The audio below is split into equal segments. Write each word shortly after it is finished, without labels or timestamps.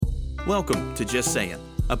Welcome to Just Saying,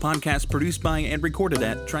 a podcast produced by and recorded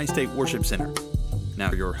at Tri-State Worship Center.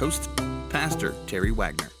 Now your host, Pastor Terry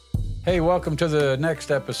Wagner. Hey, welcome to the next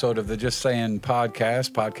episode of the Just Saying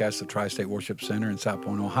podcast of Tri-State Worship Center in South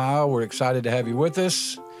Point, Ohio. We're excited to have you with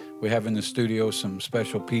us. We have in the studio some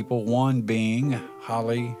special people, one being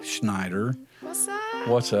Holly Schneider. What's up?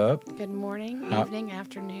 What's up? Good morning, evening,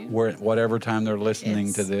 afternoon. Whatever time they're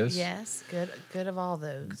listening to this. Yes, good of all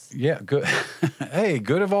those. Yeah, good. Hey,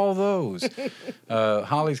 good of all those.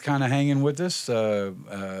 Holly's kind of hanging with us.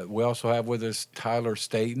 We also have with us Tyler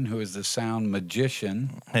Staten, who is the sound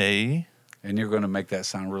magician. Hey. And you're going to make that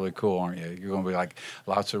sound really cool, aren't you? You're going to be like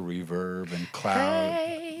lots of reverb and cloud.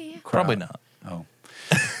 Hey. Probably not. Oh.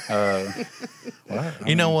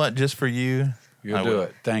 You know what? Just for you. You'll do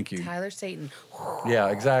it. Thank you. Tyler Staten. Yeah,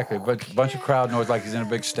 exactly. But a bunch of crowd noise like he's in a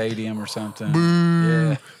big stadium or something.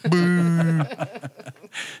 Boo. Yeah.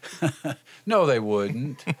 Boo. No, they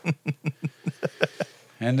wouldn't.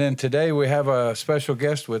 And then today we have a special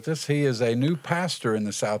guest with us. He is a new pastor in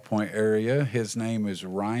the South Point area. His name is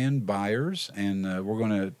Ryan Byers, and we're going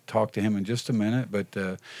to talk to him in just a minute. But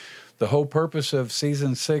the whole purpose of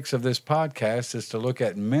Season 6 of this podcast is to look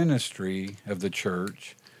at ministry of the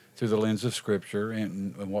church through the lens of Scripture,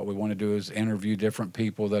 and what we want to do is interview different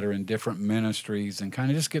people that are in different ministries and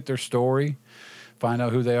kind of just get their story, find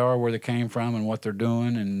out who they are, where they came from, and what they're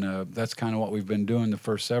doing, and that's kind of what we've been doing the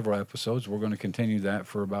first several episodes. We're going to continue that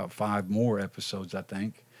for about 5 more episodes, I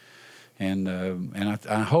think, and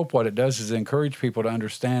I hope what it does is encourage people to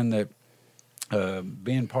understand that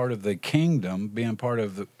being part of the kingdom, being part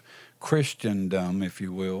of the Christendom, if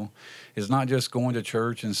you will, is not just going to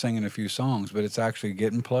church and singing a few songs, but it's actually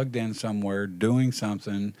getting plugged in somewhere, doing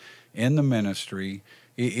something in the ministry,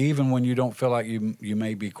 even when you don't feel like you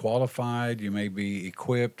may be qualified, you may be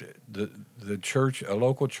equipped. The church, a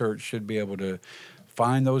local church, should be able to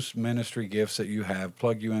find those ministry gifts that you have,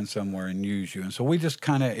 plug you in somewhere, and use you. And so we just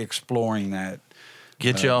kind of exploring that.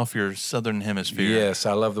 Get you off your southern hemisphere. Yes,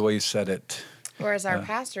 I love the way you said it. Or as our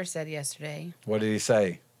pastor said yesterday. What did he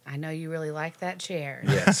say? I know you really like that chair.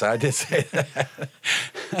 Yes, I did say that.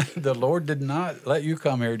 The Lord did not let you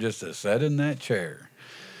come here just to sit in that chair.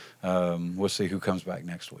 We'll see who comes back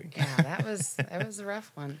next week. Yeah, that was a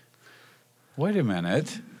rough one. Wait a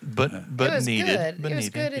minute. But it was needed. Good. But it was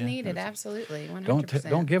good and yeah. needed, absolutely, 100%.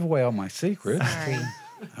 Don't give away all my secrets. Sorry.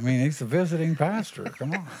 I mean, he's a visiting pastor.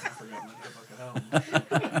 Come on.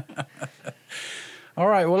 All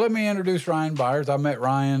right. Well, let me introduce Ryan Byers. I met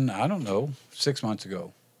Ryan, I don't know, 6 months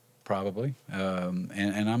ago. Probably,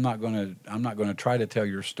 and I'm not going to try to tell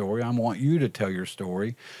your story. I want you to tell your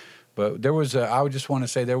story. But I would just want to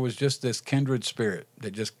say there was just this kindred spirit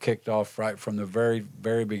that just kicked off right from the very,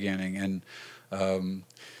 very beginning. And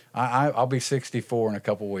I'll be 64 in a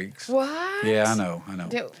couple weeks. What? Yeah, I know.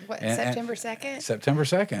 September 2nd? September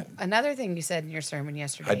 2nd. Another thing you said in your sermon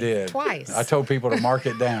yesterday. I did. Twice. I told people to mark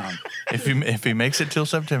it down. If he makes it till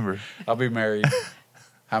September, I'll be married.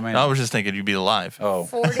 How many? I was just thinking you'd be alive. Oh.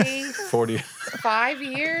 40. 5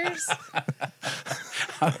 years?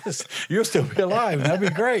 You'll still be alive. That'd be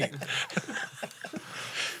great.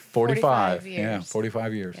 45 years. Yeah,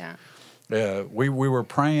 45 years. Yeah. We were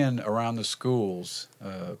praying around the schools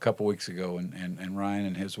a couple weeks ago, and Ryan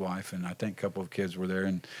and his wife, and I think a couple of kids were there.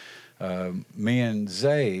 And me and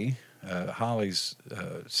Zay, Holly's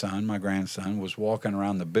son, my grandson, was walking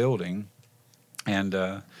around the building.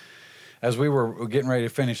 And as we were getting ready to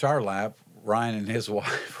finish our lap, Ryan and his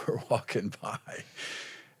wife were walking by.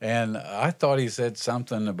 And I thought he said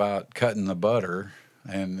something about cutting the butter,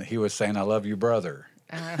 and he was saying, "I love you, brother."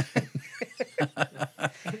 And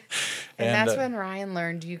that's when Ryan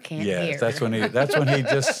learned you can't hear. Yes, that's when he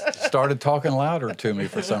just started talking louder to me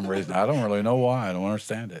for some reason. I don't really know why. I don't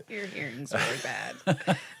understand it. Your hearing's really bad.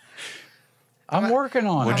 I'm working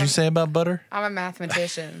on it. What'd you say about butter? I'm a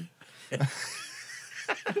mathematician.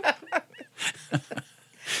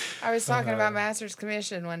 I was talking about Master's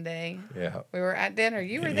Commission one day. Yeah. We were at dinner.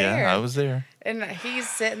 You were there. Yeah, I was there. And he's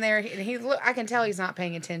sitting there, and I can tell he's not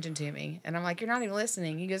paying attention to me. And I'm like, "You're not even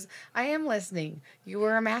listening." He goes, "I am listening. You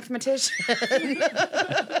were a mathematician."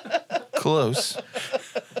 Close.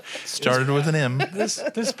 Started with an M. This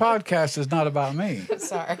podcast is not about me.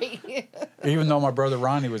 Sorry. Even though my brother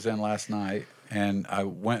Ronnie was in last night, and I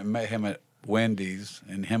went and met him at Wendy's,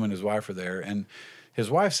 and him and his wife were there, and his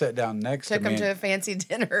wife sat down next to me. Took him to a fancy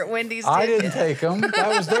dinner at Wendy's. I didn't take them. That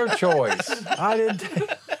was their choice. I didn't.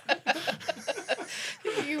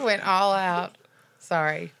 You went all out.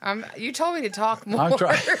 Sorry. You told me to talk more. I'm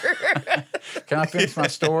trying. Can I finish my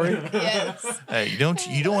story? Yes. Hey, you don't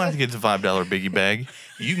have to get the $5 biggie bag.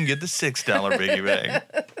 You can get the $6 biggie bag.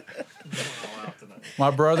 My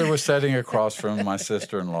brother was sitting across from my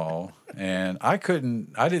sister-in-law, and I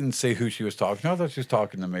didn't see who she was talking to. I thought she was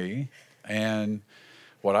talking to me. And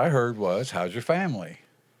what I heard was, "How's your family?"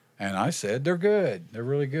 And I said, "They're good. They're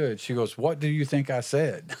really good." She goes, "What do you think I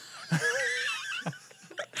said?"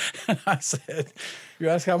 And I said, "You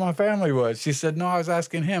asked how my family was." She said, "No, I was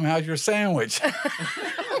asking him, how's your sandwich?"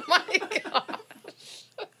 Oh my God.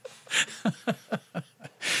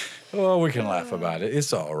 Oh, we can laugh about it.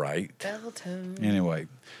 It's all right. Bell tone. Anyway,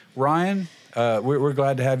 Ryan, we're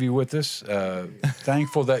glad to have you with us.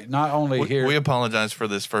 Thankful that not only here. We apologize for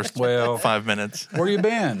this first 5 minutes. Where you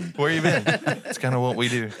been? Where you been? It's kind of what we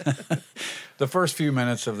do. The first few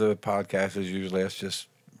minutes of the podcast is usually us just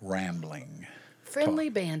rambling. Friendly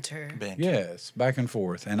banter. Yes, back and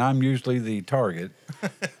forth. And I'm usually the target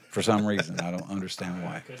for some reason. I don't understand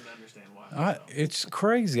why. Couldn't understand why. It's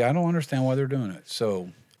crazy. I don't understand why they're doing it.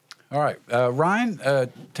 So, all right. Ryan,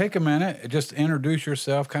 take a minute. Just introduce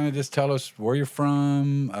yourself. Kind of just tell us where you're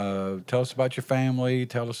from. Tell us about your family.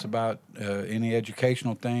 Tell us about any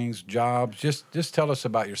educational things, jobs. Just tell us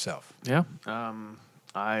about yourself. Yeah.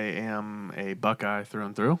 I am a Buckeye through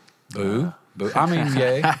and through. Boo. Boo. I mean,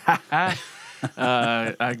 yay.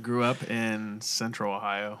 I grew up in Central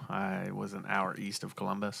Ohio. I was an hour east of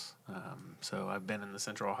Columbus. So I've been in the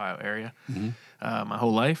Central Ohio area my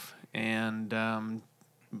whole life. And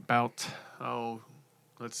about,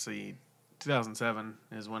 2007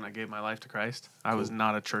 is when I gave my life to Christ. I was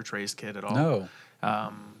not a church-raised kid at all. No.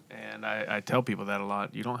 And I tell people that a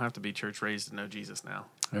lot. You don't have to be church-raised to know Jesus now.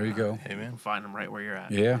 There you go. You can find him right where you're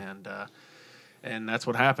at. Yeah. And that's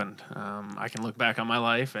what happened. I can look back on my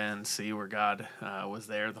life and see where God was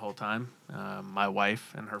there the whole time. My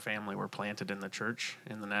wife and her family were planted in the church,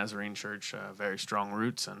 in the Nazarene Church, very strong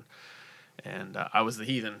roots, and I was the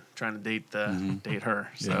heathen trying to date her.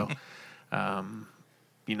 So,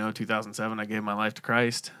 2007, I gave my life to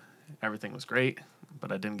Christ. Everything was great,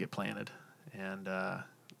 but I didn't get planted, and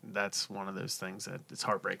that's one of those things that it's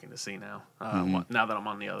heartbreaking to see now. Now that I'm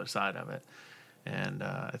on the other side of it. And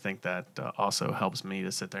I think that also helps me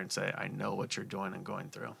to sit there and say, I know what you're doing and going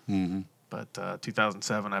through. Mm-hmm. But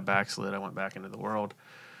 2007, I backslid. I went back into the world.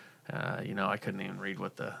 I couldn't even read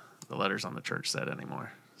what the letters on the church said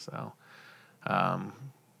anymore. So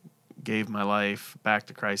gave my life back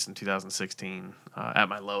to Christ in 2016 at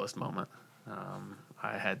my lowest moment.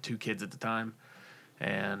 I had 2 kids at the time.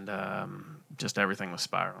 And just everything was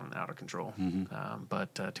spiraling out of control. Mm-hmm.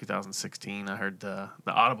 But 2016, I heard the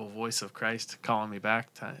audible voice of Christ calling me back,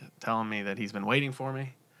 telling me that he's been waiting for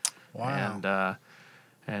me. Wow.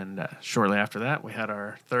 And shortly after that, we had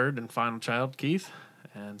our third and final child, Keith.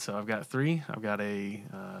 And so I've got 3. I've got a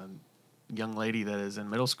young lady that is in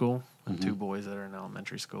middle school and 2 boys that are in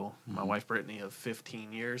elementary school. Mm-hmm. My wife, Brittany, of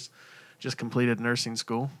 15 years. Just completed nursing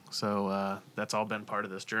school, so that's all been part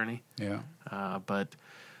of this journey. Yeah. But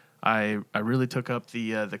I really took up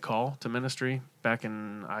the call to ministry back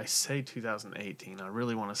in, I say 2018. I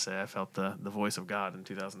really want to say I felt the voice of God in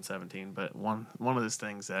 2017. But one of those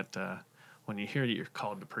things that when you hear that you're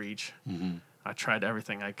called to preach, I tried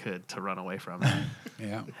everything I could to run away from it.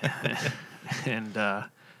 Yeah. And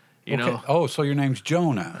Oh, so your name's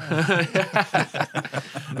Jonah.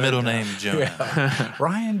 Middle name Jonah. Yeah.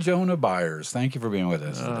 Ryan Jonah Byers. Thank you for being with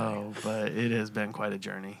us today. Oh, but it has been quite a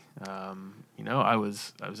journey. I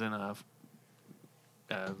was in a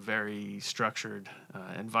very structured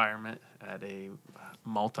environment at a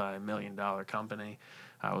multi-million-dollar company.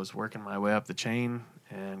 I was working my way up the chain,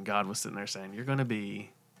 and God was sitting there saying, "You're going to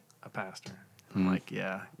be a pastor." I'm like,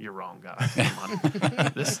 "Yeah, you're wrong, God. Come on.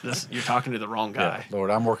 This you're talking to the wrong guy." Yeah, Lord,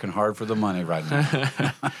 I'm working hard for the money right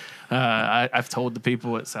now. I've told the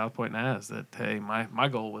people at South Point Naz that, hey, my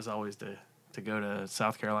goal was always to go to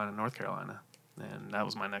South Carolina, North Carolina, and that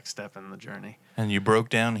was my next step in the journey. And you broke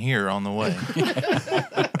down here on the way.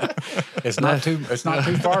 It's not too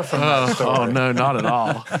far from that story. Oh no, not at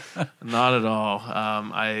all, not at all.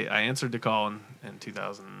 I answered the call in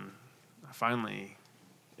 2000. I finally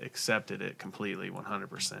accepted it completely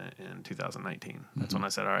 100% in 2019. That's when I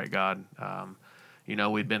said, all right, God,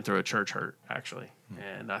 we'd been through a church hurt actually.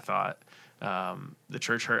 And I thought the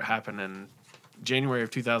church hurt happened in January of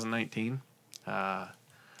 2019.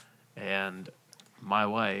 And my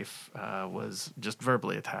wife was just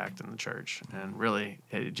verbally attacked in the church. And really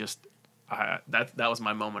that was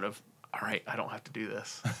my moment of, all right, I don't have to do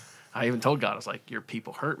this. I even told God, I was like, your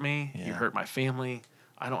people hurt me. Yeah. You hurt my family.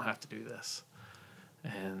 I don't have to do this.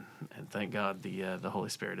 And thank God the Holy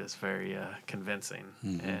Spirit is very convincing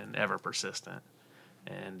and ever persistent.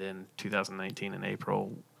 And in 2019 in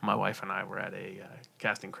April, my wife and I were at a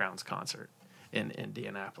Casting Crowns concert. in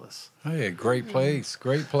Indianapolis. Hey, great place.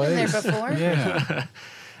 Great place. Been there before? Yeah.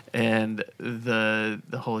 And the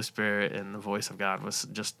Holy Spirit and the voice of God was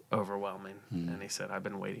just overwhelming. And he said, I've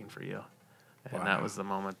been waiting for you. And that was the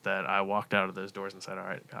moment that I walked out of those doors and said, all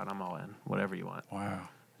right, God, I'm all in, whatever you want. Wow.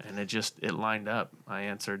 And it lined up. I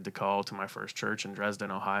answered the call to my first church in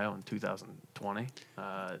Dresden, Ohio in 2020.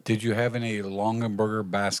 Did you have any Longenberger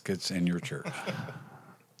baskets in your church?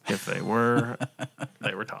 If they were,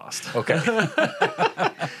 they were tossed. Okay.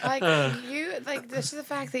 Just the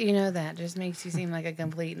fact that you know that just makes you seem like a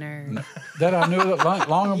complete nerd. That I knew that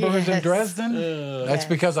Longenberger's in Yes. Dresden? That's Yes.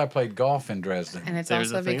 because I played golf in Dresden. And it's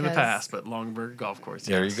There's also a thing in because the past, but Longberg Golf Course.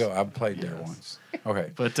 There yes. you go. I played there once.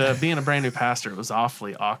 Okay. But being a brand new pastor, it was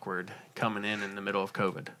awfully awkward coming in the middle of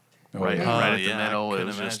COVID. Right, yeah. right Oh, at the yeah, middle. I It couldn't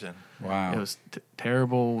was just, imagine. Wow. it was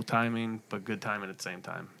terrible timing, but good timing at the same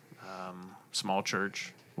time. Small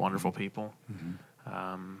church, wonderful people.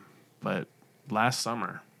 But last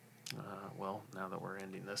summer, now that we're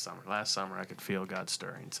ending this summer, last summer I could feel God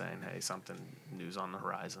stirring, saying, hey, something new's on the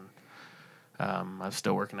horizon. I was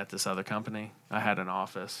still working at this other company. I had an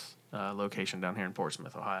office location down here in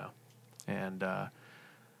Portsmouth, Ohio. And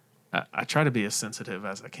I try to be as sensitive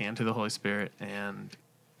as I can to the Holy Spirit. And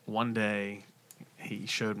one day he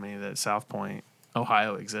showed me that South Point,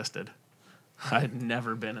 Ohio existed. I had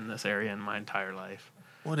never been in this area in my entire life.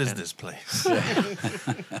 What is this place?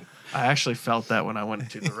 I actually felt that when I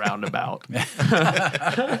went to the roundabout.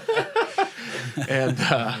 And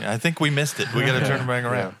I think we missed it. We got to turn it back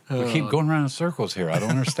around. We keep going around in circles here. I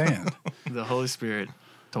don't understand. the Holy Spirit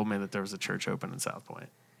told me that there was a church open in South Point.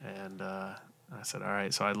 And I said, all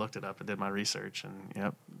right. So I looked it up and did my research. And,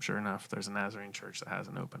 yep, sure enough, there's a Nazarene Church that has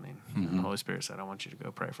an opening. And the Holy Spirit said, I want you to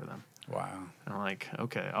go pray for them. Wow. And I'm like,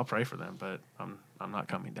 okay, I'll pray for them, but I'm not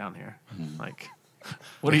coming down here. Like,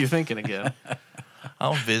 what are you thinking again?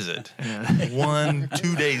 I'll visit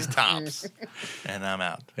 1-2 days tops, and I'm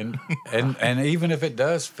out. And even if it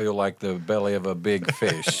does feel like the belly of a big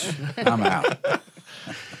fish, I'm out.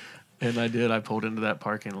 And I did. I pulled into that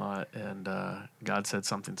parking lot, and God said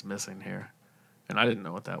something's missing here. And I didn't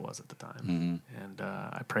know what that was at the time. And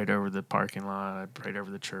I prayed over the parking lot. I prayed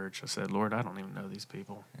over the church. I said, Lord, I don't even know these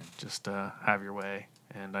people. Just have your way.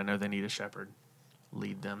 And I know they need a shepherd.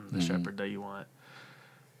 Lead them, the shepherd that you want.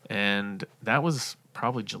 And that was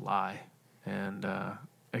probably July. And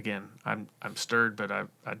again, I'm stirred, but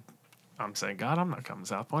I'm saying, God, I'm not coming to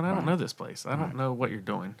South Point. I don't know this place. I don't know what you're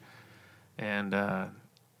doing. And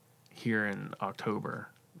here in October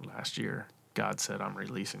last year, God said, I'm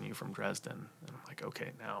releasing you from Dresden. And I'm like,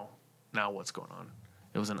 okay, now what's going on?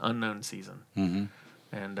 It was an unknown season.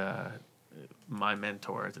 And my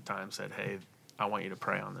mentor at the time said, hey, I want you to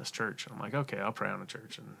pray on this church. And I'm like, okay, I'll pray on a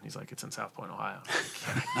church. And he's like, it's in South Point, Ohio.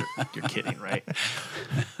 I'm like, you're kidding, right?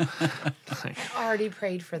 I already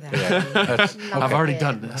prayed for that. Yeah, I've already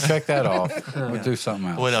done this. check that off. We'll do something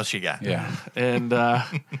else. What else you got? Yeah. And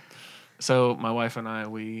so my wife and I,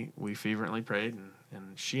 we fervently prayed,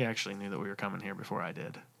 and she actually knew that we were coming here before I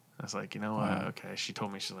did. I was like, okay. She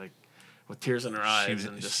told me, she's like, with tears in her eyes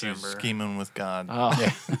in She December. was scheming with God. Oh,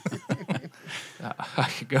 I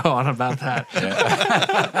could go on about that.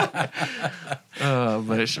 But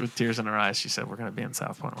with tears in her eyes, she said, we're going to be in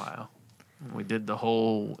South Point, Ohio. And we did the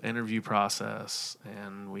whole interview process,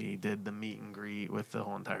 and we did the meet and greet with the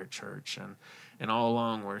whole entire church. And all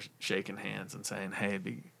along, we're shaking hands and saying, hey, it'd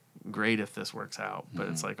be great if this works out. But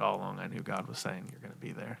it's like all along, I knew God was saying, you're going to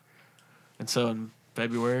be there. And so in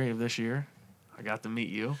February of this year, I got to meet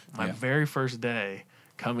you. My very first day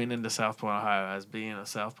coming into South Point, Ohio, as being a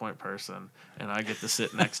South Point person, and I get to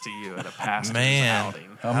sit next to you at a pastor's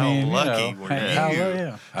outing. I mean, lucky were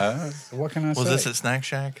you? What can I say? Was this at Snack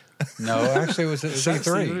Shack? No, actually, it was at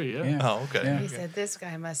C3. C3, yeah. Oh, okay. Yeah. He said, this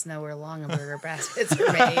guy must know where Longenberger baskets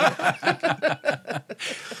are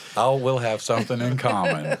made. We'll have something in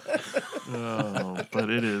common. But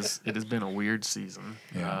it has been a weird season.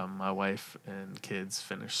 Yeah. My wife and kids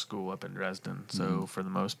finished school up in Dresden, so for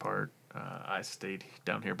the most part, I stayed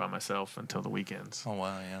down here by myself until the weekends. Oh,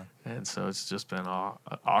 wow, yeah. And so it's just been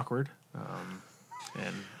awkward.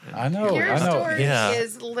 And I know. Your story Yeah.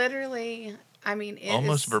 is literally, I mean, it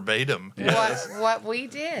Almost is verbatim. what we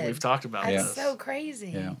did. we've talked about That's this. so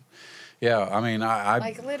crazy. Yeah. Yeah, I mean, I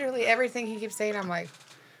Like literally everything he keeps saying, I'm like,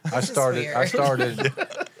 I started weird.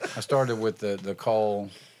 I started with the call,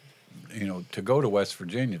 to go to West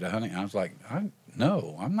Virginia to hunting. I was like,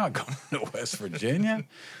 no, I'm not going to West Virginia.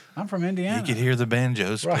 I'm from Indiana. You could hear the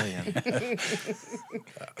banjos playing. I'm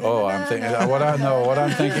thinking what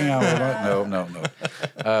I'm thinking. No.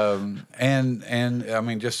 And I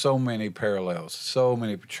mean, just so many parallels, so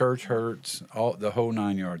many church hurts, all the whole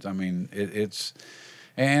 9 yards. I mean, it's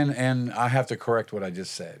and I have to correct what I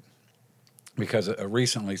just said, because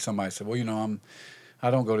recently somebody said, well,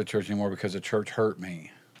 I don't go to church anymore because the church hurt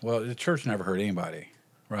me. Well, the church never hurt anybody,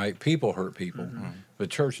 right? People hurt people. Mm-hmm. The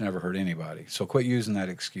church never hurt anybody. So quit using that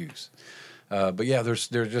excuse. But yeah, there's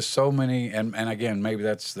just so many, and again, maybe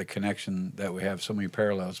that's the connection that we have, so many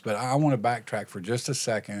parallels. But I want to backtrack for just a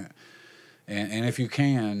second, and if you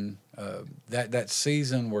can, that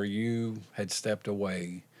season where you had stepped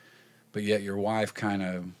away, but yet your wife kind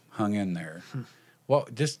of hung in there. Well,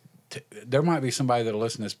 there might be somebody that'll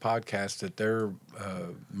listen to this podcast that their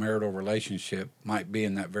marital relationship might be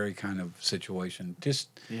in that very kind of situation. Just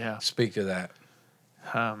speak to that.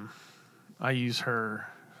 I use her.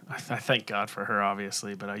 I thank God for her,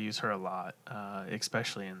 obviously, but I use her a lot,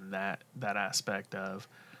 especially in that aspect of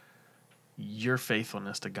your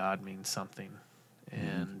faithfulness to God means something.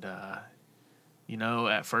 Mm-hmm. And,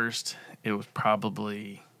 at first it was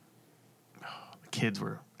probably the kids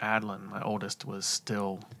were Adeline. My oldest was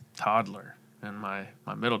still toddler, and my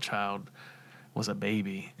middle child was a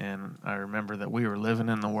baby. And I remember that we were living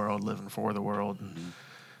in the world, living for the world.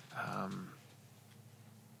 Mm-hmm.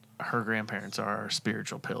 Her grandparents are our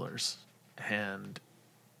spiritual pillars, and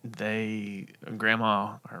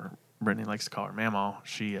Grandma, or Brittany likes to call her Mamaw,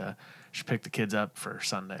 she picked the kids up for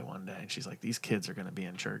Sunday one day, and she's like, these kids are going to be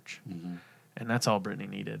in church. Mm-hmm. And that's all Brittany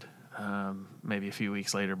needed. Maybe a few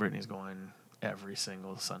weeks later, Brittany's going every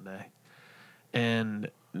single Sunday.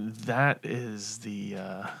 And that is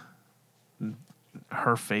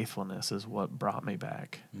her faithfulness is what brought me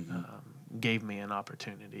back, gave me an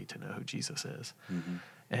opportunity to know who Jesus is. Mm-hmm.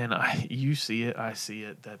 And you see it, I see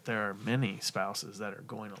it, that there are many spouses that are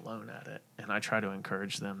going alone at it. And I try to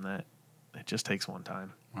encourage them that it just takes one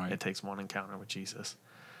time. Right. It takes one encounter with Jesus.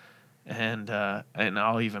 And I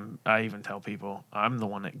even tell people, I'm the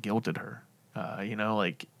one that guilted her.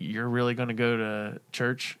 You're really going to go to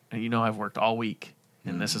church? And I've worked all week,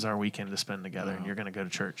 and this is our weekend to spend together, and you're going to go to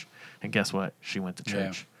church. And guess what? She went to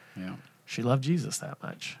church. Yeah. She loved Jesus that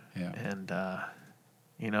much. Yeah. And,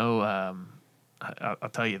 I'll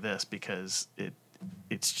tell you this, because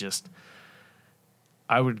it's just,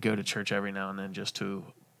 I would go to church every now and then just to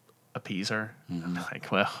appease her. Mm-hmm. I'm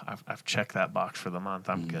like, well, I've checked that box for the month.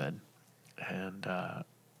 I'm good. And I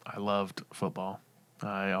loved football.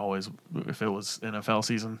 I always, if it was NFL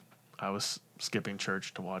season, I was skipping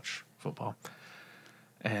church to watch football.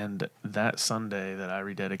 And that Sunday that I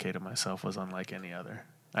rededicated myself was unlike any other.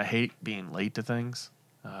 I hate being late to things.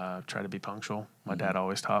 Try to be punctual. My dad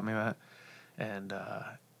always taught me that. And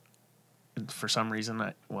for some reason,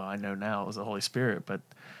 I know now it was the Holy Spirit, but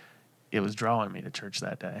it was drawing me to church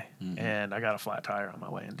that day. Mm-hmm. And I got a flat tire on my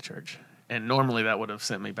way into church. And normally that would have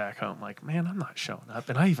sent me back home like, man, I'm not showing up.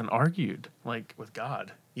 And I even argued with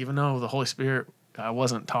God, even though the Holy Spirit, I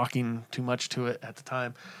wasn't talking too much to it at the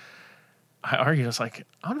time. I argued. I was like,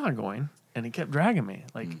 I'm not going. And he kept dragging me.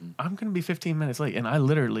 I'm going to be 15 minutes late. And I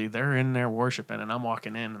literally, they're in there worshiping, and I'm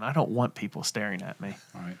walking in, and I don't want people staring at me.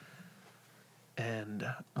 All right. And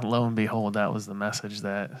lo and behold, that was the message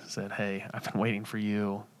that said, hey, I've been waiting for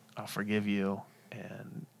you. I'll forgive you,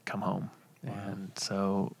 and come home. Wow. And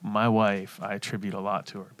so my wife, I attribute a lot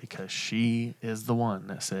to her, because she is the one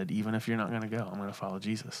that said, even if you're not going to go, I'm going to follow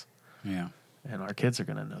Jesus. Yeah. And our kids are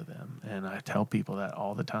going to know them. And I tell people that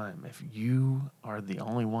all the time. If you are the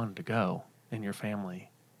only one to go in your family,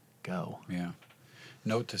 go. Yeah.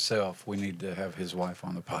 Note to self, we need to have his wife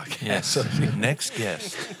on the podcast. Yes. Next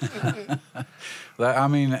guest. I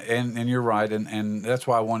mean, and you're right. And that's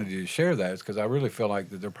why I wanted you to share that, is because I really feel like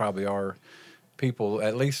that there probably are people,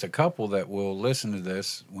 at least a couple, that will listen to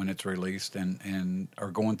this when it's released and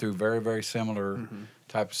are going through very, very similar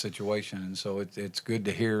type of situation. And so it's good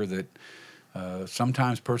to hear that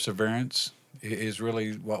sometimes perseverance is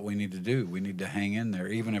really what we need to do. We need to hang in there,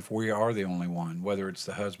 even if we are the only one, whether it's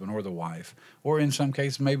the husband or the wife, or in some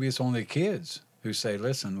cases, maybe it's only the kids who say,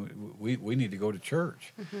 listen, we need to go to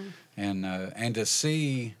church. And to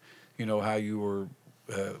see, how you were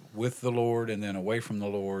with the Lord and then away from the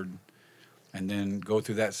Lord, and then go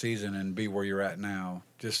through that season and be where you're at now.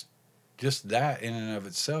 Just that in and of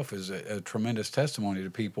itself is a tremendous testimony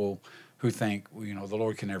to people who think, the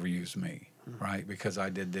Lord can never use me, right? Because I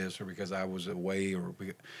did this, or because I was away,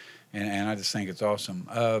 and I just think it's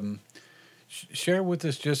awesome. Share with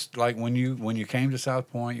us just like when you came to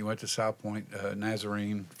South Point, you went to South Point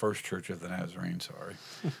Nazarene, First Church of the Nazarene. Sorry,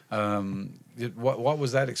 what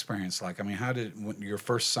was that experience like? I mean, how did your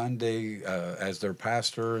first Sunday as their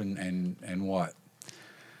pastor and what?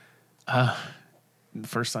 The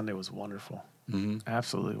first Sunday was wonderful,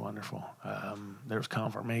 absolutely wonderful. There was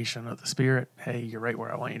confirmation of the Spirit. Hey, you're right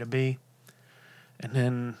where I want you to be. And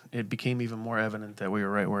then it became even more evident that we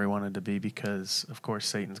were right where he wanted to be because, of course,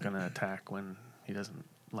 Satan's going to attack when he doesn't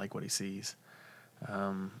like what he sees.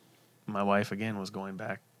 My wife, again, was going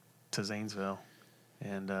back to Zanesville.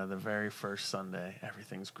 And the very first Sunday,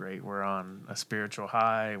 everything's great. We're on a spiritual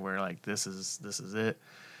high. We're like, this is it.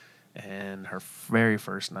 And her very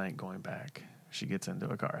first night going back, she gets into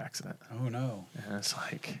a car accident. Oh, no. And it's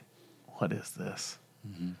like, what is this?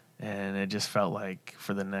 Mm-hmm. And it just felt like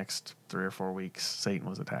for the next 3 or 4 weeks, Satan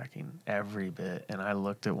was attacking every bit. And I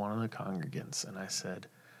looked at one of the congregants and I said,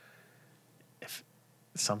 if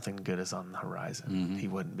something good is on the horizon, he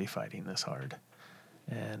wouldn't be fighting this hard.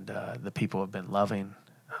 And the people have been loving.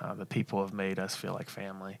 The people have made us feel like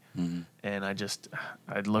family. And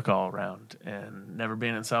I'd look all around. And never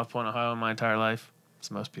been in South Point, Ohio in my entire life, it's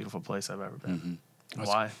the most beautiful place I've ever been.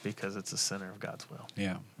 Why? Because it's the center of God's will.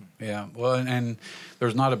 Yeah, yeah. Well, and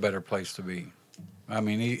there's not a better place to be. I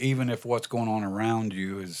mean, even if what's going on around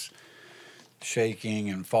you is shaking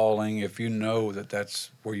and falling, if you know that that's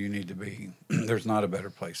where you need to be, there's not a better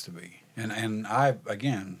place to be. And I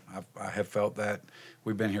have felt that.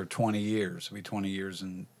 We've been here 20 years. It'll be 20 years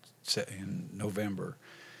in November.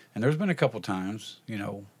 And there's been a couple times,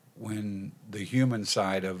 when the human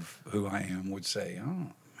side of who I am would say,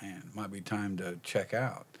 oh, man, it might be time to check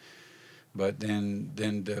out. But then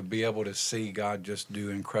to be able to see God just do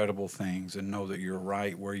incredible things and know that you're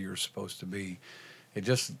right where you're supposed to be, it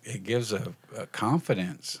gives a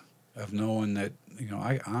confidence of knowing that,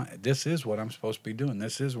 I this is what I'm supposed to be doing.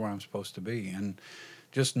 This is where I'm supposed to be. And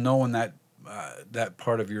just knowing that that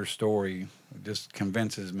part of your story just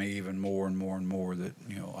convinces me even more and more and more that,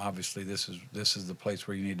 obviously this is the place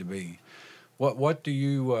where you need to be. What do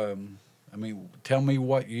you tell me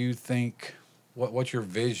what you think, what's your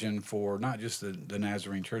vision for not just the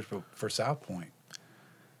Nazarene Church, but for South Point?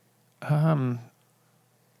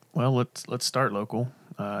 Well, let's start local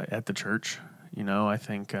at the church. I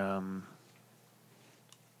think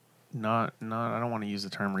not I don't want to use the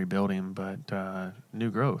term rebuilding, but new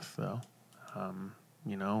growth though.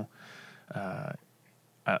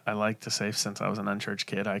 I like to say, since I was an unchurched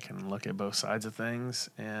kid, I can look at both sides of things,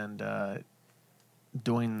 and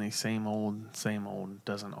doing the same old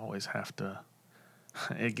doesn't always have to.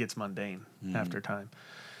 It gets mundane after time.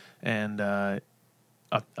 And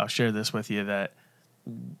I'll share this with you, that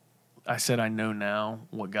I said I know now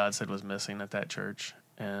what God said was missing at that church,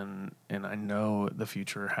 and I know the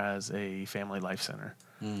future has a family life center.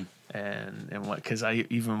 And what, because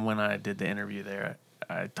even when I did the interview there,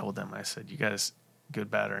 I told them, I said, you guys, good,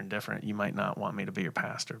 bad, or indifferent, you might not want me to be your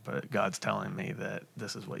pastor, but God's telling me that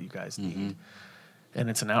this is what you guys need. And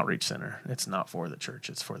it's an outreach center. It's not for the church.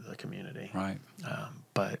 It's for the community. Right.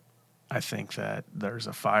 But I think that there's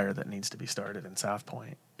a fire that needs to be started in South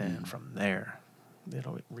Point, and from there,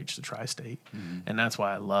 it'll reach the tri-state. And that's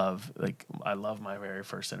why I love my very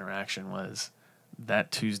first interaction was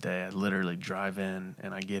that Tuesday. I literally drive in,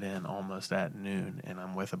 and I get in almost at noon, and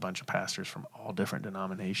I'm with a bunch of pastors from all different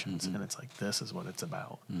denominations, and it's like, this is what it's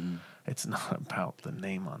about. It's not about the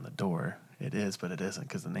name on the door. It is, but it isn't,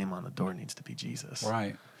 because the name on the door needs to be Jesus.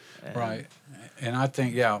 Right. Right. And I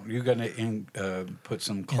think, you're going to put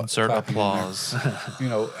some insert applause.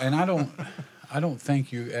 And I don't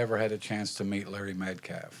think you ever had a chance to meet Larry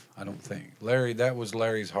Metcalf. I don't think. That was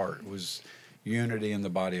Larry's heart, was unity in the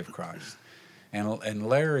body of Christ. And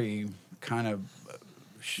Larry kind of,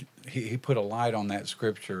 he put a light on that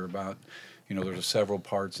scripture about, there's several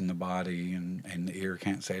parts in the body, and the ear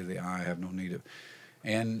can't say to the eye, I have no need of.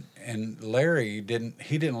 And Larry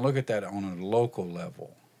didn't look at that on a local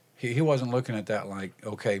level. He wasn't looking at that like,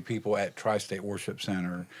 okay, people at Tri-State Worship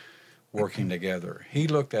Center working together. He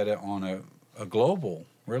looked at it on a global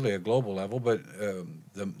level, but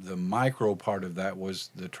the micro part of that was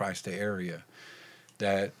the Tri-State area.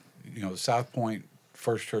 That, South Point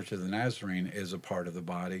First Church of the Nazarene is a part of the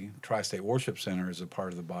body. Tri-State Worship Center is a part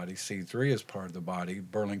of the body. C3 is part of the body.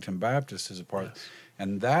 Burlington Baptist is a part. Yes.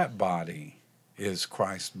 And that body is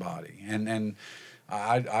Christ's body. And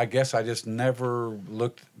I guess I just never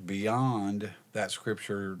looked beyond that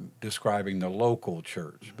scripture describing the local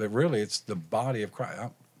church. But really, it's the body of Christ.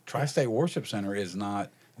 Tri-State Worship Center is not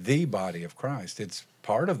the body of Christ. It's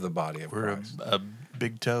part of the body of Christ. A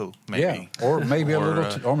big toe, maybe. Yeah, or maybe a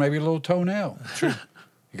little toenail. True.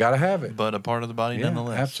 You got to have it. but a part of the body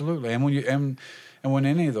nonetheless. Absolutely. And when you and when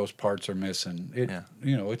any of those parts are missing,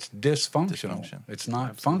 it's dysfunctional. It's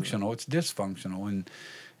not functional. It's dysfunctional.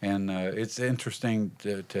 And it's interesting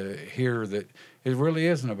to hear that it really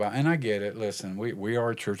isn't about. And I get it. Listen, we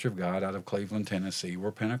are a Church of God out of Cleveland, Tennessee.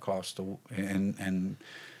 We're Pentecostal, and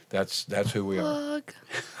that's who we are.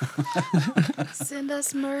 Send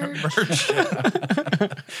us merch.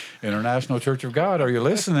 International Church of God, are you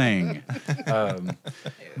listening?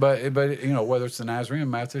 But whether it's the Nazarene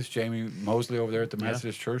Methodist, Jamie Mosley over there at the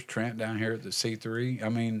Methodist Church, Trent down here at the C3, I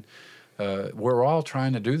mean, we're all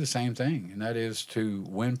trying to do the same thing, and that is to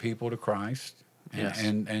win people to Christ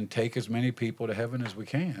and take as many people to heaven as we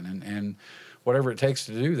can, and whatever it takes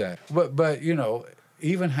to do that. But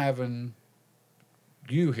even having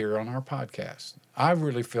you here on our podcast, I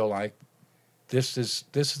really feel like this is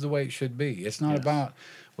the way it should be. It's not about,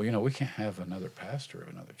 we can't have another pastor of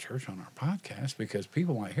another church on our podcast because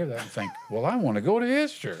people might hear that and think, well, I want to go to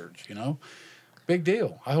his church, Big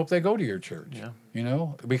deal. I hope they go to your church,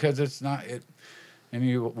 because it's not it.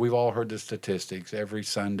 And we've all heard the statistics. Every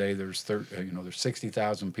Sunday there's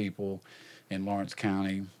 60,000 people in Lawrence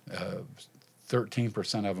County.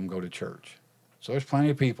 13% of them go to church. So there's plenty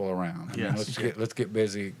of people around. Let's get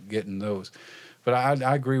busy getting those. But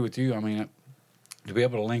I agree with you. I mean, to be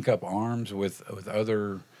able to link up arms with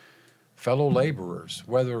other fellow laborers,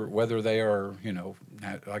 whether they are,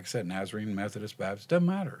 like I said, Nazarene, Methodist, Baptist, doesn't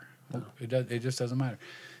matter. No. It just doesn't matter.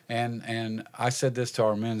 And I said this to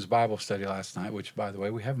our men's Bible study last night, which, by the way,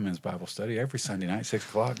 we have a men's Bible study every Sunday night, 6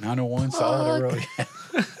 o'clock, 901 Solid Road.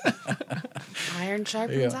 Iron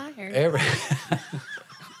sharpens iron.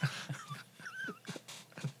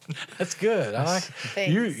 That's good. I like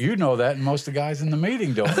you know that, and most of the guys in the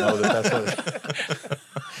meeting don't know that. That's what.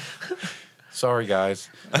 Sorry, guys.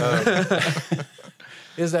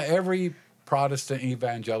 Is that every Protestant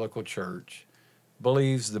evangelical church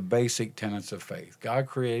believes the basic tenets of faith. God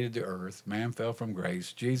created the earth. Man fell from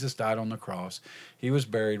grace. Jesus died on the cross. He was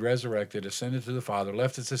buried, resurrected, ascended to the Father,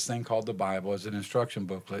 left us this thing called the Bible as an instruction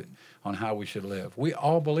booklet on how we should live. We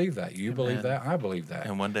all believe that. You believe that. I believe that.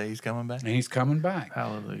 And one day he's coming back. And he's coming back.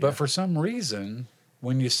 Hallelujah. But for some reason,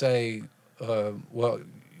 when you say, well,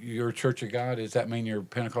 you're a Church of God, does that mean you're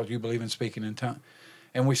Pentecostal? You believe in speaking in tongues?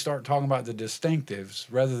 And we start talking about the distinctives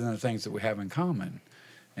rather than the things that we have in common.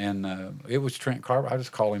 And it was Trent Carpenter. I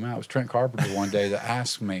just call him out. It was Trent Carpenter one day that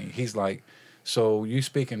asked me. He's like, "So you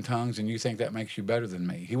speak in tongues and you think that makes you better than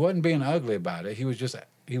me?" He wasn't being ugly about it. He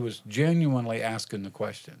was genuinely asking the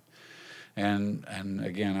question. And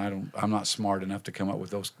again, I'm not smart enough to come up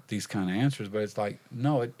with these kind of answers. But it's like,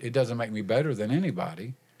 no, it doesn't make me better than anybody.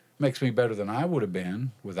 It makes me better than I would have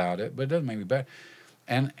been without it. But it doesn't make me better.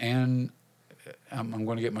 And I'm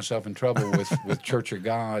going to get myself in trouble with Church of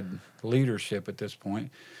God leadership at this point.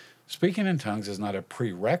 Speaking in tongues is not a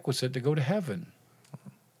prerequisite to go to heaven,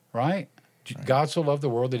 right? God so loved the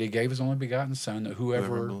world that he gave his only begotten Son, that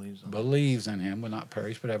whoever believes in him will not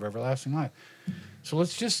perish but have everlasting life. So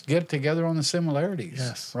let's just get together on the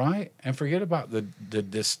similarities, right? And forget about the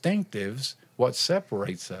distinctives, what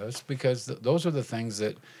separates us, because those are the things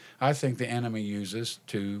that I think the enemy uses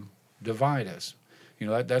to divide us.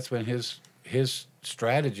 That's been his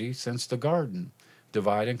strategy since the garden.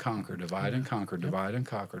 Divide and conquer, divide and conquer, divide and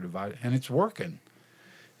conquer, divide. And it's working.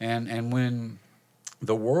 And when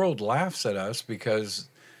the world laughs at us because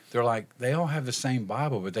they're like, they all have the same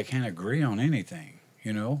Bible, but they can't agree on anything,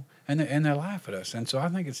 and they laugh at us. And so I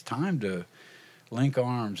think it's time to link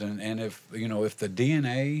arms. And if the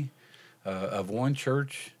DNA of one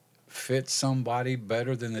church fits somebody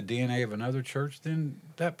better than the DNA of another church, then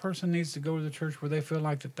that person needs to go to the church where they feel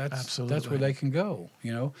like that's where they can go.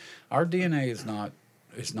 Our DNA is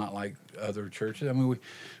not like other churches. I mean,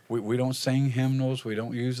 we don't sing hymnals. We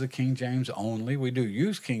don't use the King James only. We do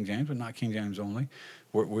use King James, but not King James only.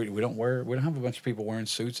 We don't have a bunch of people wearing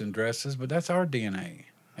suits and dresses, but that's our DNA.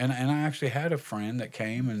 And I actually had a friend that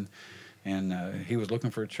came and he was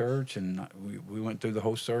looking for a church, and we went through the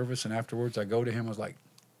whole service, and afterwards I go to him, I was like,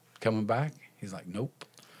 "Coming back?" He's like, "Nope."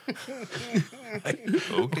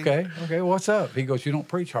 Okay, what's up? He goes, "You don't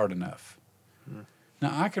preach hard enough."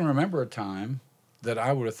 Now, I can remember a time that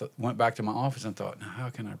I would have went back to my office and thought, now,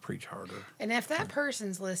 how can I preach harder? And if that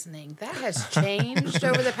person's listening, that has changed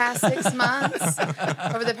over the past 6 months.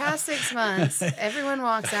 Over the past 6 months, everyone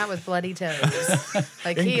walks out with bloody toes.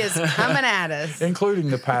 Like he is coming at us.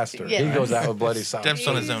 Including the pastor. Yes. He goes out with bloody socks. Steps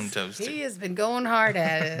on his own toes. He has been going hard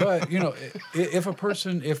at it. But, if a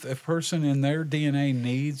person in their DNA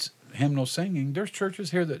needs hymnal singing, there's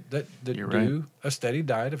churches here that do a steady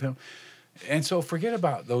diet of hymn. And so forget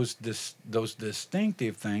about those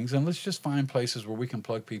distinctive things, and let's just find places where we can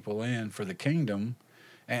plug people in for the kingdom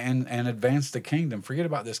and advance the kingdom. Forget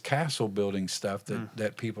about this castle building stuff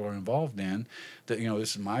that people are involved in. That,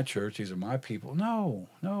 this is my church, these are my people. No.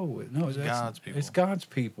 It's God's people. It's God's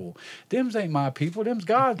people. Them's ain't my people. Them's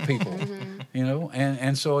God's people.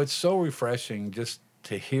 And so it's so refreshing just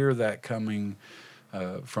to hear that coming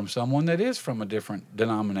from someone that is from a different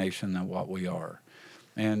denomination than what we are.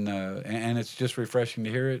 And it's just refreshing to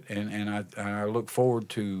hear it, and I look forward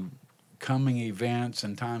to coming events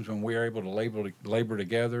and times when we're able to labor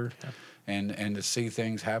together, and to see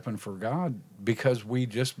things happen for God because we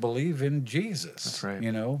just believe in Jesus. That's right.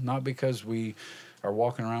 Not because we are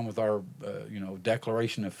walking around with our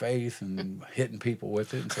declaration of faith and hitting people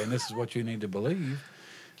with it and saying this is what you need to believe.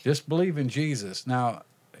 Just believe in Jesus. Now,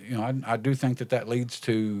 I do think that leads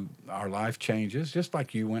to our life changes, just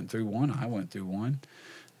like you went through one, I went through one.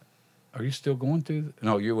 Are you still going through?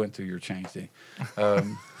 No, you went through your change day. What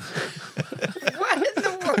in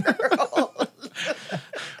the world?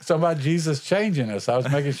 So about Jesus changing us. I was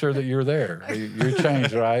making sure that you're there. You're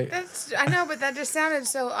changed, right? I know, but that just sounded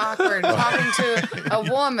so awkward talking to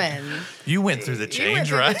a woman. You went through the change,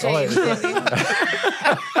 You went right? through the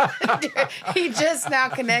change, didn't you? He just now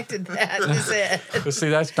connected that. Is it? But see,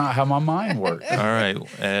 that's not how my mind works. All right.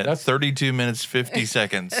 At That's- 32 minutes, 50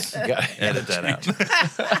 seconds. Edit that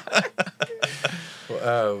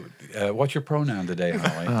out. What's your pronoun today,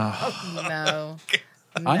 Holly? No.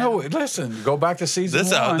 I know. Listen, go back to season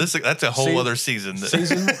one. That's a whole other season.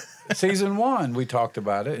 Season one, we talked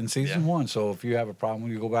about it in season Yeah. one. So if you have a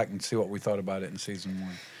problem, you go back and see what we thought about it in season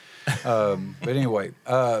one. But anyway,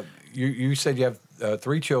 you said you have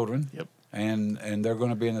 3 children. Yep. And they're going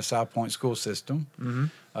to be in the South Point school system.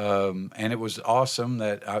 Mm-hmm. And it was awesome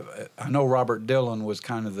that I know Robert Dillon was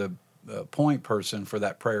kind of the point person for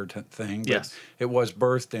that prayer thing. But Yes. it was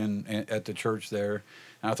birthed at the church there.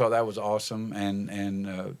 And I thought that was awesome,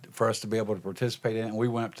 and for us to be able to participate in it. And we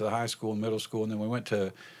went up to the high school and middle school, and then we went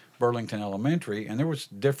to Burlington Elementary, and there was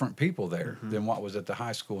different people there than what was at the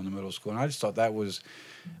high school and the middle school. And I just thought that was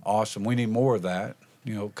awesome. We need more of that,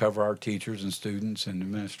 cover our teachers and students and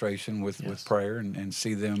administration with prayer and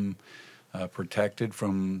see them protected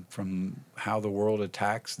from how the world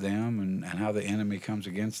attacks them and how the enemy comes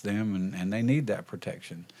against them, and they need that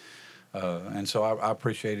protection. And so I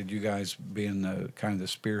appreciated you guys being the kind of the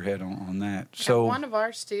spearhead on that. So one of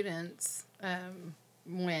our students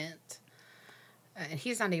went, and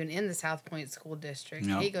he's not even in the South Point School District.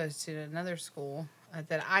 No. He goes to another school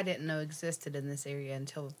that I didn't know existed in this area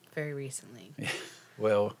until very recently.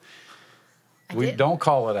 well, I we didn't. don't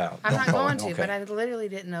call it out. I'm Don't not call going it. to, Okay. but I literally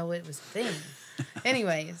didn't know it was a thing.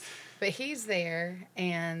 Anyways, but he's there,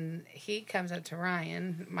 and he comes up to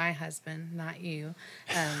Ryan, my husband, not you,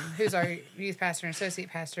 who's our youth pastor and associate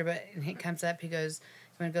pastor. But and he comes up, he goes,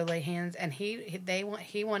 "You want to go lay hands?" And he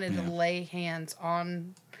wanted to lay hands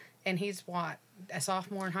on, and he's what, a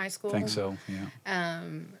sophomore in high school? I think so. Yeah.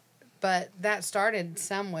 But that started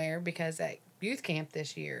somewhere because at youth camp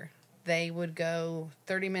this year, they would go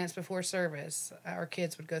 30 minutes before service. Our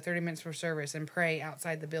kids would go 30 minutes before service and pray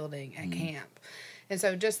outside the building at camp. And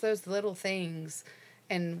so just those little things.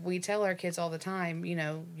 And we tell our kids all the time,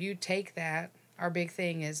 you take that. Our big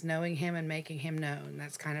thing is knowing him and making him known.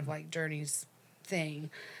 That's kind of like Journey's thing.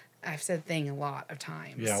 I've said thing a lot of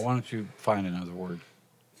times. Yeah. Why don't you find another word?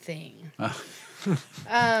 Thing.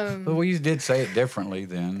 Well, you did say it differently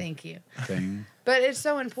then. Thank you. Thing. But it's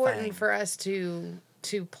so important for us to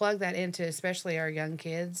plug that into, especially our young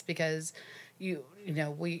kids, because we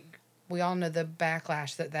all know the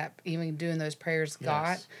backlash that even doing those prayers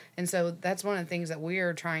got, and so that's one of the things that we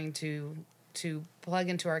are trying to plug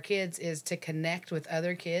into our kids is to connect with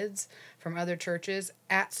other kids from other churches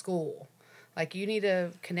at school. Like, you need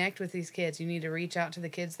to connect with these kids. You need to reach out to the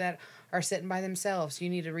kids that are sitting by themselves. You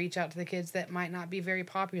need to reach out to the kids that might not be very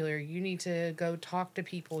popular. You need to go talk to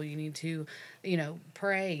people. You need to,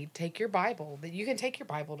 pray. Take your Bible. That you can take your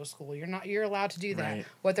Bible to school. You're allowed to do that. Right.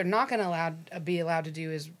 What they're not going to be allowed to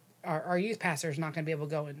do is our youth pastor is not going to be able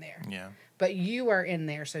to go in there. Yeah. But you are in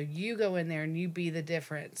there, so you go in there and you be the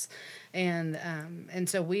difference. And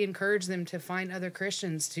so we encourage them to find other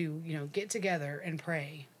Christians to, get together and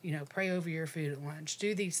pray. Pray over your food at lunch.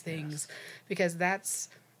 Do these things because that's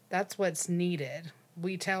what's needed.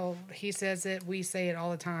 He says it, we say it all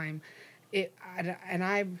the time.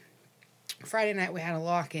 Friday night we had a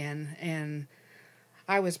lock-in, and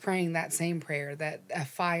I was praying that same prayer that a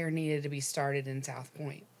fire needed to be started in South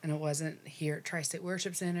Point. And it wasn't here at Tri-State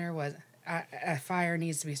Worship Center. A fire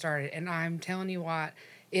needs to be started. And I'm telling you what,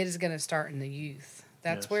 it is going to start in the youth.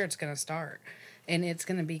 That's where it's going to start. And it's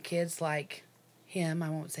going to be kids like him. I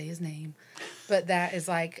won't say his name. But that is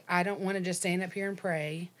like, I don't want to just stand up here and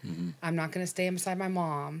pray. I'm not going to stand beside my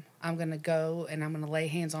mom. I'm going to go and I'm going to lay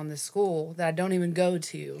hands on this school that I don't even go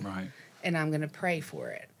to. Right. And I'm going to pray for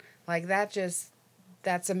it. Like, that's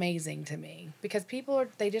amazing to me. Because people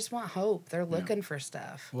they just want hope. They're looking for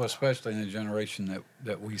stuff. Well, especially in the generation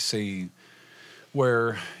that we see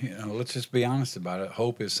where, let's just be honest about it.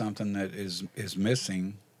 Hope is something that is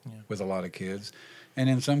missing with a lot of kids. And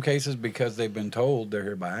in some cases, because they've been told they're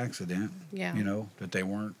here by accident, that they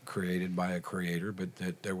weren't created by a creator, but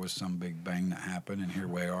that there was some big bang that happened, and here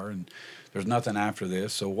we are, and there's nothing after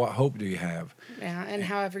this. So what hope do you have? Yeah, and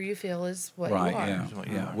however you feel is what right, you are.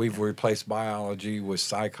 Yeah. We've replaced biology with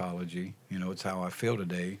psychology. It's how I feel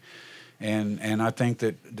today. And I think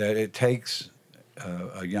that it takes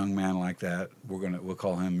a young man like that, we'll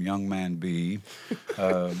call him Young Man B,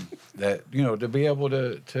 that to be able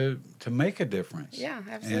to make a difference. Yeah,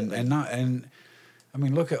 absolutely. And I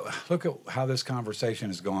mean, look at how this conversation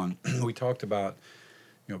has gone. We talked about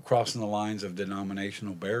crossing the lines of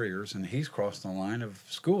denominational barriers, and he's crossed the line of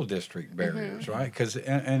school district barriers, right? Because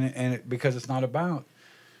because it's not about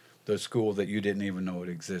the school that you didn't even know it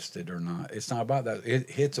existed or not. It's not about that.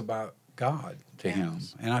 It's about God to him.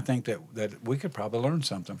 And I think that we could probably learn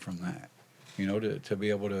something from that, to be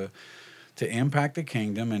able to impact the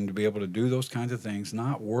kingdom and to be able to do those kinds of things,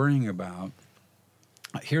 not worrying about,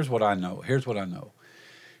 here's what I know.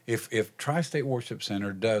 If Tri-State Worship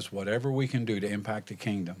Center does whatever we can do to impact the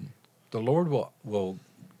kingdom, the Lord will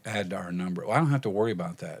add to our number. Well, I don't have to worry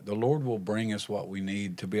about that. The Lord will bring us what we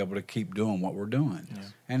need to be able to keep doing what we're doing. Yeah.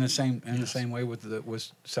 And the same way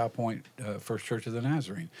with South Point First Church of the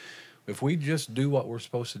Nazarene. If we just do what we're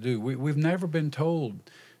supposed to do, we've never been told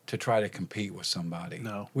to try to compete with somebody.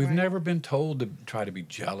 No. We've never been told to try to be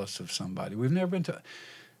jealous of somebody. We've never been told.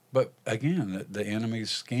 But again, the enemy's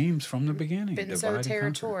schemes from the beginning. Been so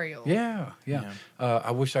territorial. Yeah.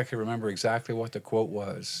 I wish I could remember exactly what the quote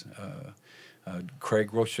was.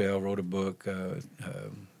 Craig Rochelle wrote a book,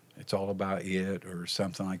 It's All About It, or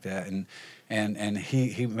something like that. And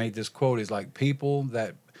he made this quote. He's like, people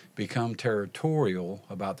that become territorial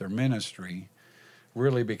about their ministry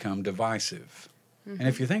really become divisive. And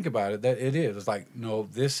if you think about it, that it is. It's like, no,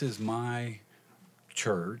 this is my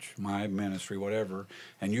church, my ministry, whatever,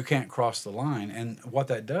 and you can't cross the line. And what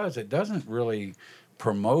that does, it doesn't really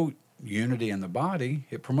promote unity in the body.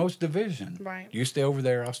 It promotes division. Right. You stay over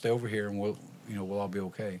there, I'll stay over here, and we'll all be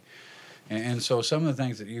okay. And so some of the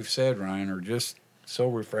things that you've said, Ryan, are just so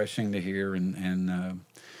refreshing to hear. And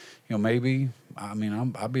maybe,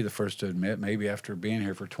 I'll be the first to admit, maybe after being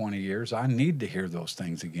here for 20 years, I need to hear those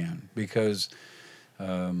things again because,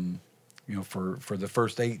 for the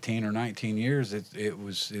first 18 or 19 years,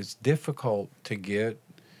 it's difficult to get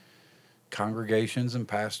congregations and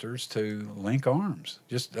pastors to link arms.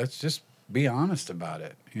 Let's just be honest about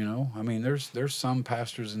it. There's some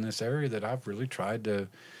pastors in this area that I've really tried to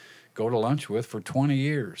go to lunch with for 20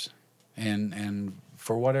 years, and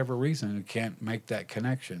for whatever reason, we can't make that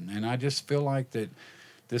connection. And I just feel like that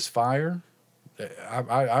this fire,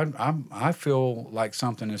 I feel like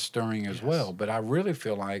something is stirring as well. But I really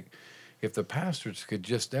feel like if the pastors could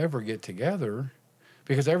just ever get together,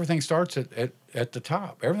 because everything starts at the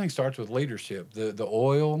top. Everything starts with leadership. The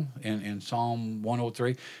oil in Psalm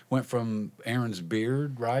 103 went from Aaron's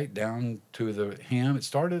beard right down to the hem. It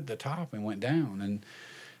started at the top and went down.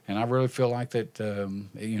 And I really feel like that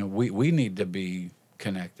we need to be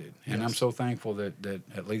connected. And I'm so thankful that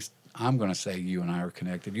at least I'm going to say you and I are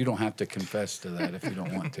connected. You don't have to confess to that if you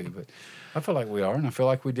don't want to, but I feel like we are, and I feel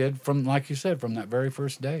like we did from, like you said, from that very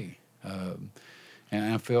first day.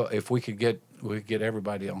 And I feel if we could get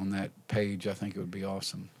everybody on that page, I think it would be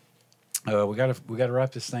awesome. We got to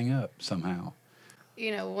wrap this thing up somehow.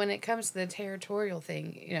 When it comes to the territorial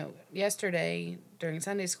thing, yesterday during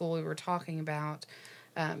Sunday school we were talking about.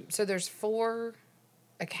 So there's 4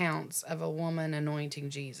 accounts of a woman anointing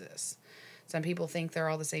Jesus. Some people think they're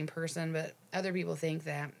all the same person, but other people think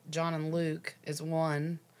that John and Luke is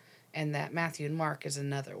one and that Matthew and Mark is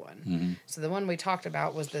another one. Mm-hmm. So the one we talked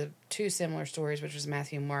about was the 2 similar stories, which was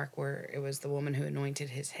Matthew and Mark, where it was the woman who anointed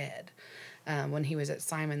his head when he was at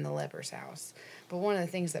Simon the leper's house. But one of the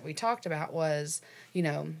things that we talked about was,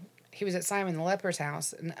 he was at Simon the leper's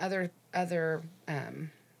house, and other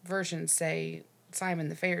versions say Simon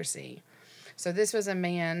the Pharisee. So this was a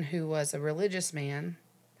man who was a religious man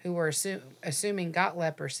who were assuming got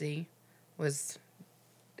leprosy, was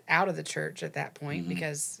out of the church at that point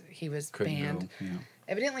because he was banned. Yeah.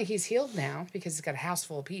 Evidently he's healed now because he's got a house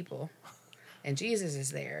full of people and Jesus is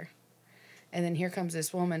there. And then here comes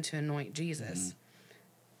this woman to anoint Jesus.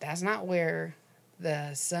 That's not where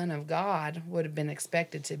the Son of God would have been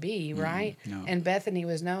expected to be, right? No. And Bethany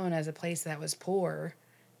was known as a place that was poor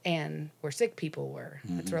and where sick people were.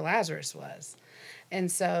 That's where Lazarus was.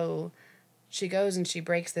 And so she goes and she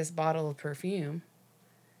breaks this bottle of perfume,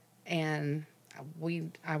 and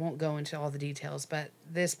I won't go into all the details, but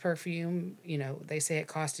this perfume, they say it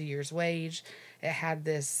cost a year's wage. It had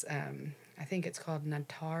this, I think it's called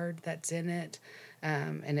Natard that's in it,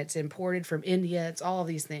 and it's imported from India. It's all of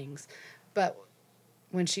these things. But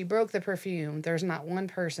when she broke the perfume, there's not one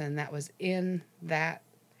person that was in that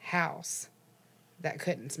house that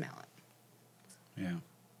couldn't smell it. Yeah.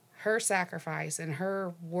 Her sacrifice and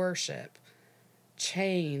her worship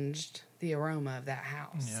changed the aroma of that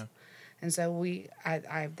house. Yeah. And so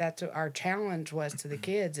that's what our challenge was to the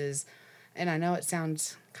kids is, and I know it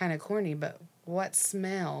sounds kind of corny, but what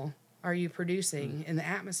smell are you producing in the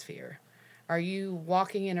atmosphere? Are you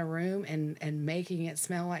walking in a room and making it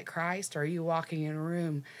smell like Christ? Or are you walking in a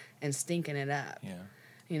room and stinking it up?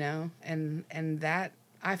 Yeah. And that,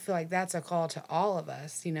 I feel like that's a call to all of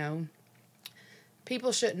us,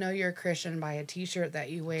 People shouldn't know you're a Christian by a t-shirt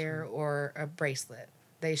that you wear or a bracelet.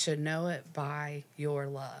 They should know it by your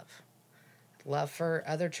love. Love for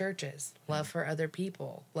other churches, love for other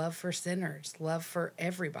people, love for sinners, love for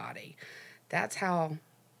everybody. That's how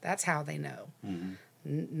they know.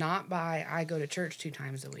 Not by I go to church 2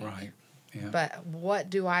 times a week. Right. Yeah. But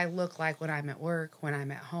what do I look like when I'm at work, when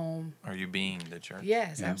I'm at home? Are you being the church?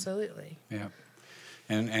 Yes, absolutely. Yeah.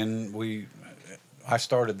 And I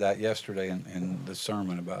started that yesterday in the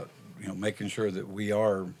sermon about, making sure that we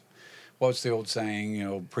are, what's the old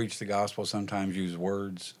saying, preach the gospel, sometimes use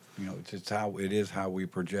words. It is how we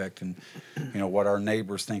project, and what our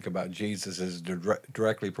neighbors think about Jesus is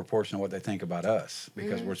directly proportional to what they think about us,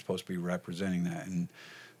 because we're supposed to be representing that, and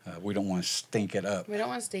we don't want to stink it up. We don't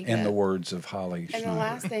want to stink in up. the words of Holly And Schneider. the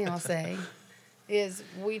last thing I'll say is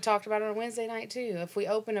we talked about it on Wednesday night too. If we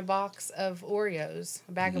open a box of Oreos,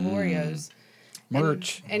 a bag of Oreos,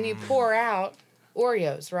 Merch. and you pour out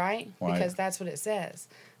Oreos, right? Right. Because that's what it says.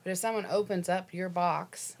 But if someone opens up your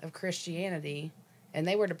box of Christianity and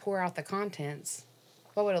they were to pour out the contents,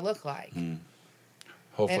 what would it look like?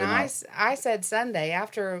 Hopefully And not. I said Sunday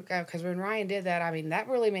after, because when Ryan did that, that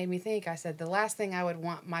really made me think. I said, the last thing I would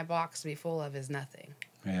want my box to be full of is nothing.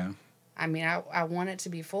 Yeah. I want it to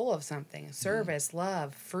be full of something. Service,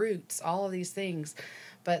 love, fruits, all of these things.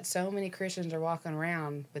 But so many Christians are walking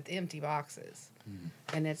around with empty boxes.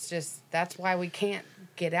 And it's just, that's why we can't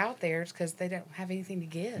get out there. It's because they don't have anything to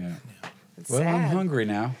give. Yeah. It's Well, sad. I'm hungry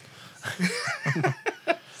now.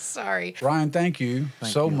 Sorry. Ryan, thank you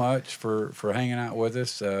so you. much for hanging out with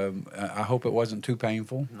us. I hope it wasn't too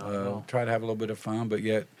painful. Not at all. Try to have a little bit of fun, but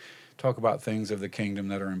yet talk about things of the kingdom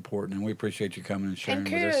that are important. And we appreciate you coming and sharing And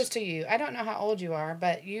with kudos us. to you. I don't know how old you are,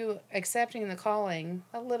 but you accepting the calling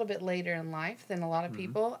a little bit later in life than a lot of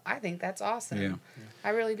people, I think that's awesome. Yeah. I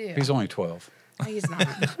really do. He's only 12. No, he's not.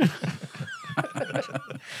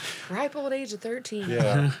 Ripe old age of 13.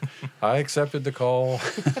 Yeah. I accepted the call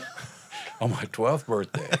on my 12th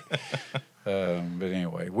birthday. But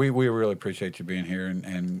anyway, we really appreciate you being here,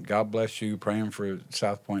 and God bless you. Praying for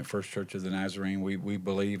South Point First Church of the Nazarene. We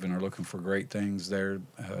believe and are looking for great things there,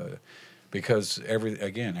 because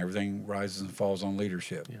everything rises and falls on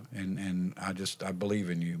leadership. Yeah. And I believe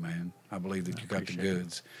in you, man. I believe that you got the appreciate it.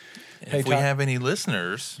 goods. If we have any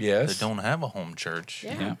listeners Yes. that don't have a home church,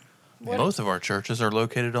 Yeah. most of our churches are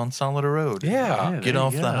located on Solid Road. Yeah. Get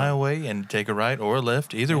off the highway and take a right or a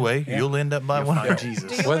left. Either way, you'll end up by You'll one find of them.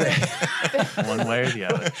 Jesus. Whether, One way or the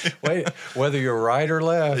other. whether you're right or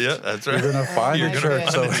left, Yeah, that's right. you're going to find You're a gonna church.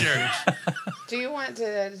 find So, a church. Do you want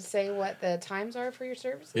to say what the times are for your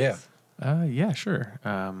services? yeah. Yeah, sure.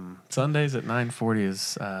 Sundays at 9:40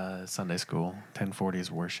 is Sunday school. 10:40 is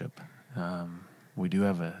worship. We do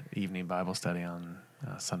have an evening Bible study on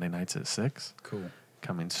Sunday nights at 6. Cool.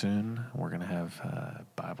 Coming soon. We're going to have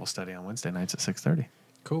Bible study on Wednesday nights at 6:30.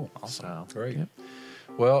 Cool. So, Great. yep.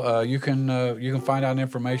 Well, you can find out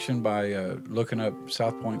information by looking up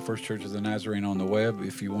South Point First Church of the Nazarene on the web.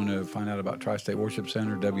 If you want to find out about Tri-State Worship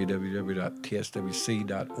Center,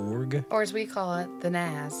 www.tswc.org. Or as we call it, the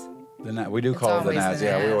NAS. We do It's call it the always NAS. the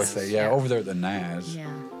Yeah, we NAS. always say, Yeah. over there at the NAS.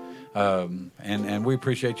 Yeah. And we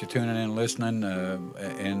appreciate you tuning in and listening.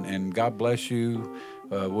 And God bless you.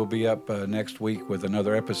 We'll be up next week with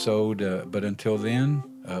another episode. But until then,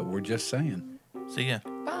 we're just saying. See ya.